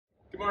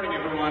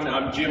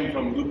everyone, I'm Jim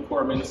from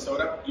Lubecore,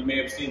 Minnesota. You may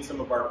have seen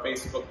some of our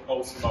Facebook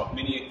posts about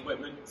mini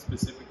equipment,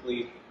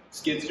 specifically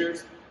skid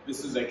steers.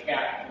 This is a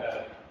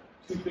Cat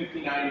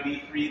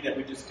 259V3 that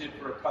we just did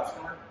for a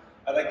customer.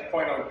 I'd like to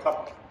point out a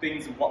couple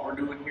things of what we're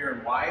doing here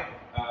and why.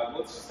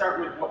 Let's start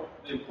with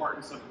the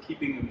importance of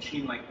keeping a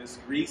machine like this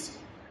greased.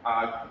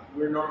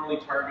 We're normally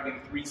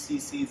targeting 3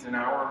 cc's an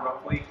hour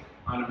roughly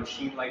on a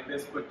machine like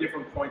this, but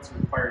different points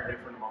require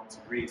different amounts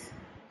of grease.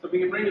 So if we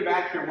can bring you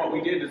back here, what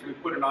we did is we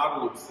put an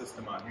auto loop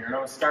system on here. And I'm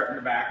going to start in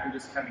the back and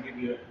just kind of give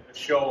you a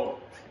show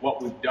of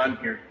what we've done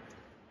here.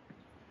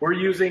 We're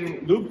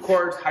using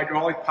Lubecore's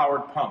hydraulic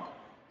powered pump.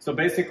 So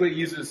basically it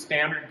uses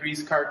standard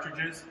grease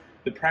cartridges.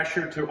 The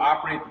pressure to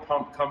operate the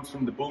pump comes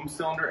from the boom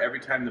cylinder.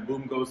 Every time the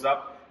boom goes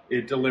up,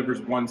 it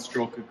delivers 1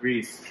 stroke of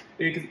grease.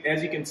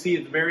 As you can see,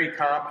 it's very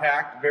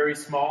compact, very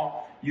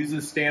small,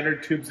 uses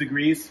standard tubes of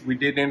grease. We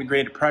did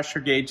integrate a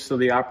pressure gauge so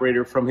the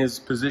operator from his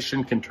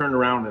position can turn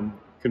around and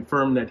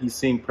confirm that he's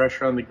seeing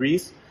pressure on the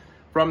grease.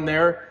 From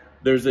there,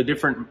 there's a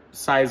different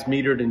size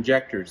metered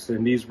injectors,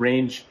 and these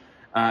range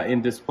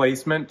in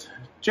displacement,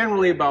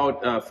 generally about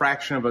a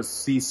fraction of a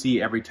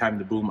cc every time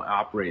the boom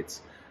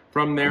operates.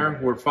 From there,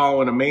 we're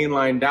following a main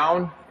line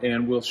down,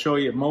 and we'll show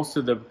you most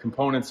of the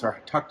components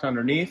are tucked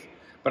underneath,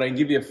 but I can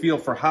give you a feel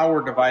for how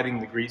we're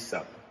dividing the grease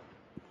up.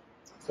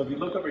 So if you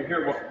look over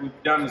here, what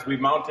we've done is we've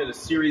mounted a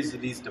series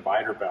of these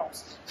divider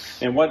valves.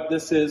 And what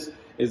this is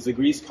the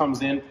grease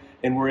comes in,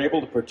 and we're able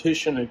to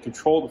partition and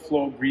control the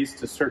flow of grease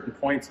to certain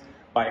points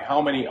by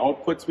how many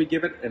outputs we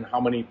give it and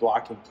how many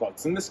blocking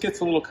plugs. And this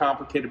gets a little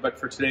complicated, but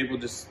for today we'll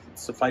just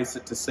suffice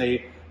it to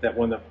say that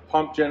when the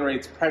pump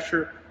generates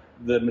pressure,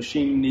 the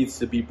machine needs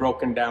to be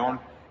broken down,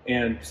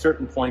 and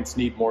certain points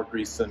need more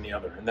grease than the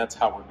other. And that's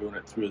how we're doing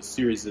it through a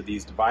series of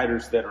these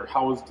dividers that are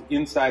housed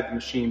inside the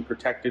machine,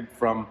 protected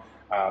from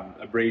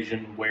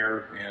abrasion,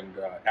 wear, and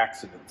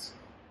accidents.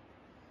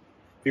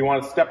 If you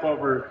want to step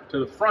over to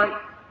the front,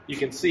 you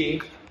can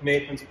see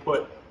Nathan's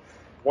put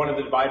one of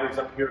the dividers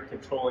up here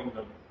controlling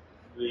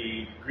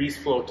the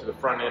grease flow to the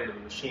front end of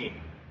the machine.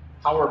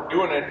 How we're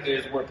doing it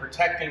is we're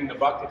protecting the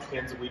bucket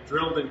pins. We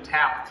drilled and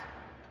tapped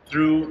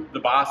through the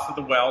boss of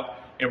the weld,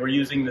 and we're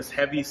using this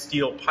heavy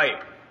steel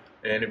pipe.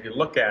 And if you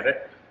look at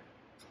it,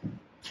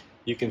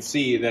 you can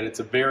see that it's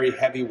a very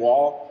heavy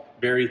wall,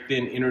 very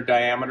thin inner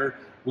diameter.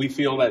 We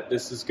feel that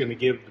this is going to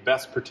give the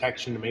best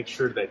protection to make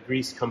sure that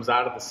grease comes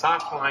out of the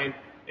soft line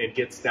and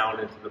gets down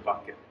into the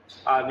bucket.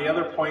 The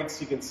other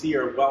points you can see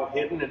are well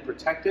hidden and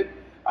protected.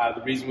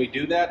 The reason we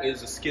do that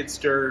is a skid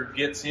steer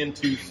gets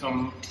into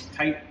some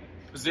tight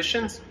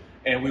positions,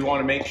 and we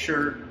want to make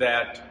sure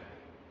that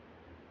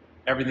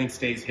everything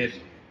stays hidden.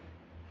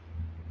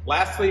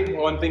 Lastly,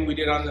 one thing we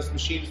did on this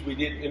machine is we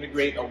did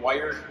integrate a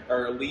wire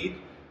or a lead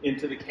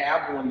into the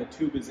cab. When the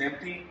tube is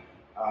empty,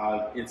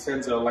 it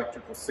sends an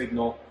electrical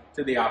signal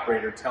to the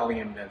operator telling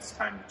him that it's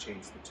time to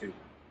change the tube.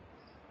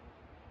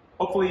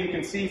 Hopefully you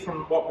can see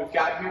from what we've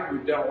got here,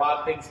 we've done a lot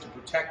of things to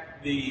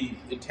protect the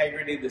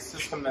integrity of the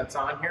system that's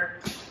on here.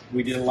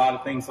 We did a lot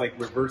of things like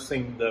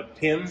reversing the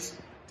pins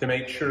to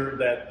make sure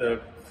that the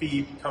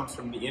feed comes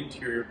from the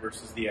interior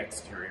versus the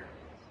exterior.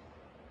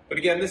 But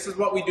again, this is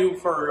what we do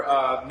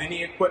for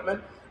mini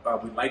equipment.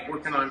 We like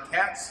working on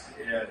Cats.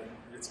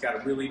 It's got a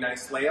really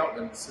nice layout,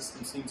 and the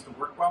system seems to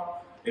work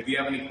well. If you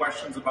have any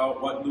questions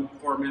about what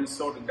Lubecore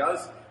Minnesota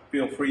does,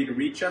 feel free to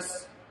reach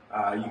us.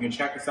 You can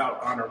check us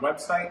out on our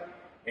website,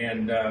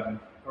 and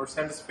or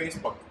send us a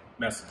Facebook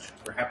message.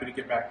 We're happy to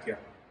get back to you.